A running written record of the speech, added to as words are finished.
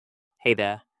Hey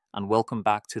there, and welcome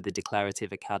back to the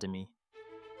Declarative Academy.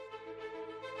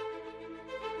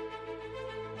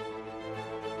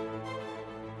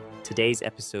 Today's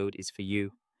episode is for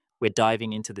you. We're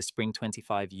diving into the Spring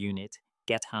 25 unit,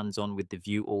 Get Hands-On with the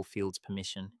View All Fields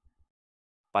permission.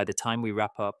 By the time we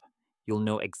wrap up, you'll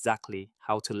know exactly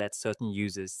how to let certain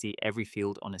users see every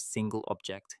field on a single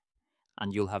object,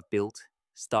 and you'll have built,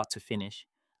 start to finish,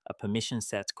 a permission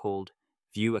set called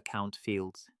View Account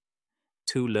Fields.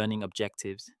 2 learning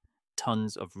objectives,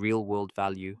 tons of real-world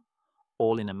value,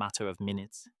 all in a matter of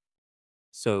minutes.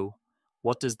 So,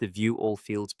 what does the View All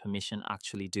Fields permission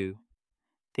actually do?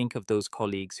 Think of those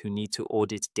colleagues who need to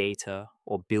audit data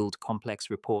or build complex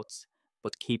reports,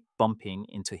 but keep bumping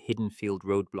into hidden field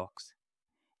roadblocks.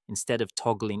 Instead of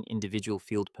toggling individual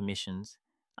field permissions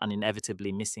and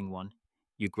inevitably missing one,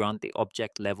 you grant the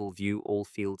object-level View All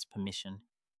Fields permission.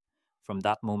 From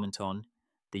that moment on,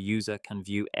 the user can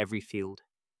view every field,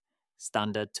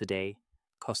 standard today,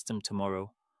 custom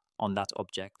tomorrow, on that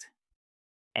object.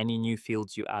 Any new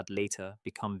fields you add later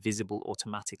become visible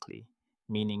automatically,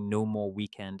 meaning no more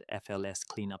weekend FLS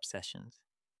cleanup sessions.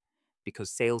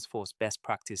 Because Salesforce best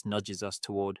practice nudges us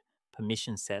toward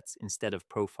permission sets instead of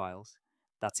profiles,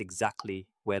 that's exactly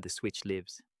where the switch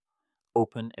lives.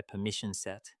 Open a permission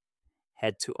set,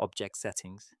 head to Object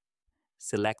Settings,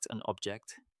 select an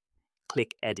object,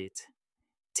 click Edit,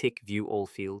 tick View All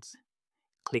Fields,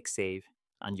 click Save,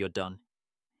 and you're done.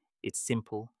 It's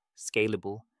simple,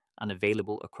 scalable, and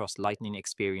available across Lightning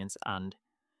Experience and,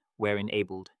 where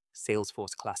enabled,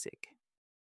 Salesforce Classic.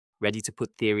 Ready to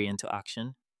put theory into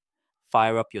action?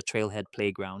 Fire up your Trailhead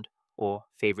Playground or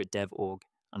favorite dev org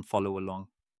and follow along.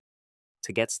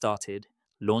 To get started,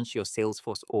 launch your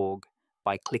Salesforce org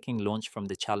by clicking Launch from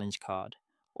the challenge card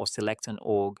or select an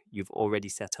org you've already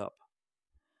set up.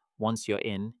 Once you're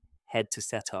in, head to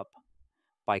Setup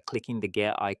by clicking the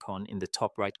gear icon in the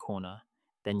top right corner,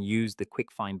 then use the quick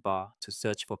find bar to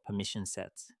search for permission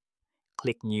sets.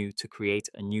 Click New to create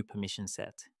a new permission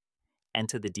set.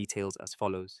 Enter the details as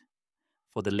follows.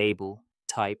 For the label,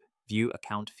 type View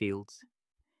Account Fields.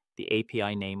 The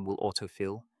API name will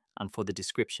autofill, and for the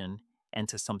description,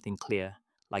 enter something clear,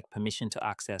 like permission to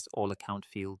access all account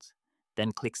fields.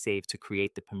 Then click Save to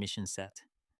create the permission set.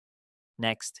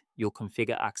 Next, you'll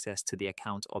configure access to the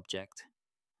account object.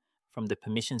 From the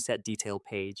permission set detail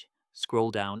page, scroll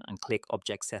down and click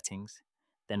Object Settings,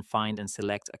 then find and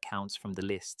select accounts from the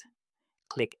list.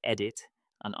 Click Edit,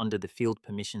 and under the Field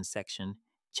Permissions section,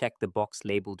 check the box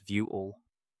labeled View All.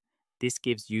 This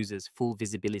gives users full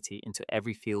visibility into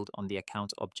every field on the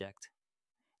account object.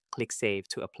 Click Save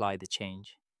to apply the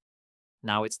change.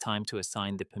 Now it's time to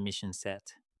assign the permission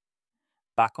set.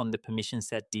 Back on the permission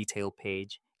set detail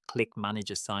page, click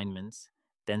Manage Assignments,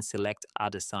 then select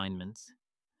Add Assignments.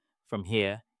 From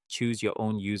here, choose your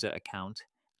own user account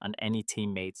and any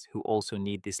teammates who also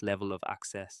need this level of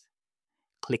access.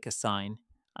 Click Assign,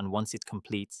 and once it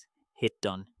completes, hit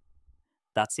Done.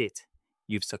 That's it.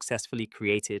 You've successfully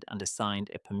created and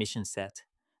assigned a permission set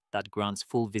that grants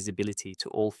full visibility to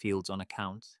all fields on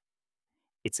accounts.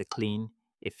 It's a clean,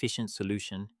 efficient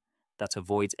solution that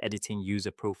avoids editing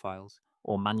user profiles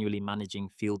or manually managing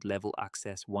field-level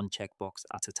access one checkbox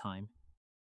at a time.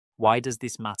 Why does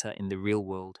this matter in the real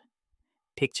world?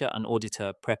 Picture an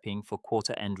auditor prepping for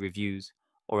quarter-end reviews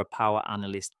or a power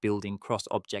analyst building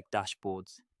cross-object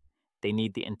dashboards. They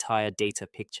need the entire data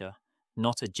picture,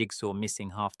 not a jigsaw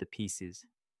missing half the pieces.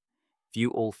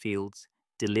 View All Fields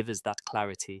delivers that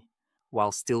clarity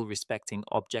while still respecting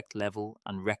object-level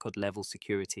and record-level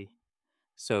security.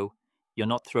 So, you're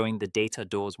not throwing the data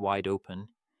doors wide open,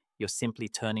 you're simply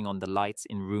turning on the lights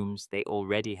in rooms they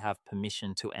already have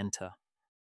permission to enter.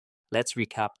 Let's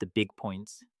recap the big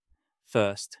points.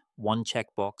 First, one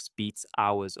checkbox beats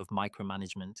hours of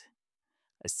micromanagement.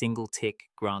 A single tick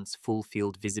grants full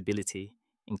field visibility,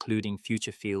 including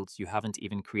future fields you haven't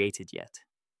even created yet.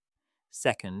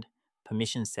 Second,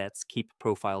 permission sets keep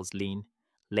profiles lean,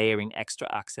 layering extra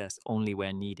access only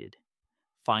where needed.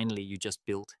 Finally, you just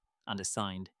built and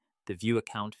assigned the View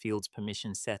Account Fields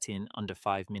permission set in under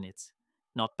 5 minutes.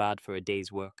 Not bad for a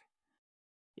day's work.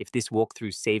 If this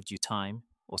walkthrough saved you time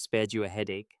or spared you a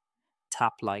headache,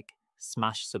 tap like,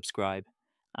 smash subscribe,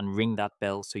 and ring that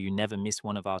bell so you never miss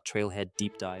one of our Trailhead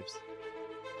deep dives.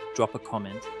 Drop a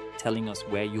comment telling us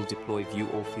where you'll deploy View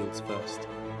All Fields first,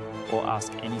 or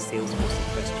ask any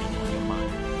Salesforce question on your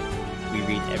mind. We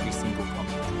read every single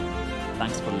comment.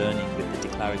 Thanks for learning with the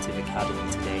Declarative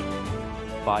Academy today.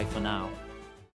 Bye for now.